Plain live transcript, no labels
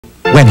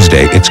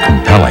Wednesday, it's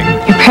compelling.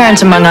 Your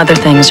parents, among other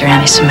things, are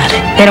anti-Semitic.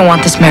 They don't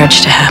want this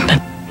marriage to happen.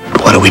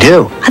 What do we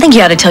do? I think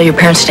you ought to tell your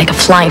parents to take a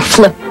flying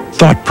flip.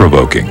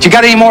 Thought-provoking. You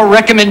got any more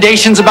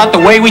recommendations about the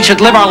way we should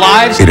live our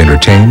lives? It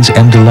entertains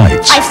and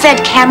delights. I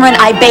fed Cameron,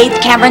 I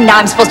bathed Cameron, now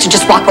I'm supposed to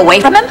just walk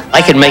away from him?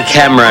 I can make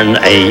Cameron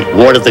a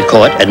ward of the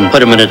court and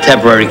put him in a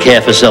temporary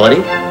care facility.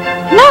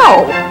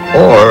 No.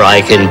 Or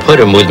I can put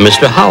him with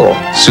Mr. Howell.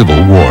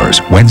 Civil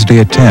Wars, Wednesday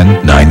at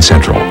 10, 9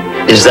 Central.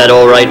 Is that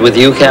all right with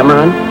you,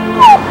 Cameron?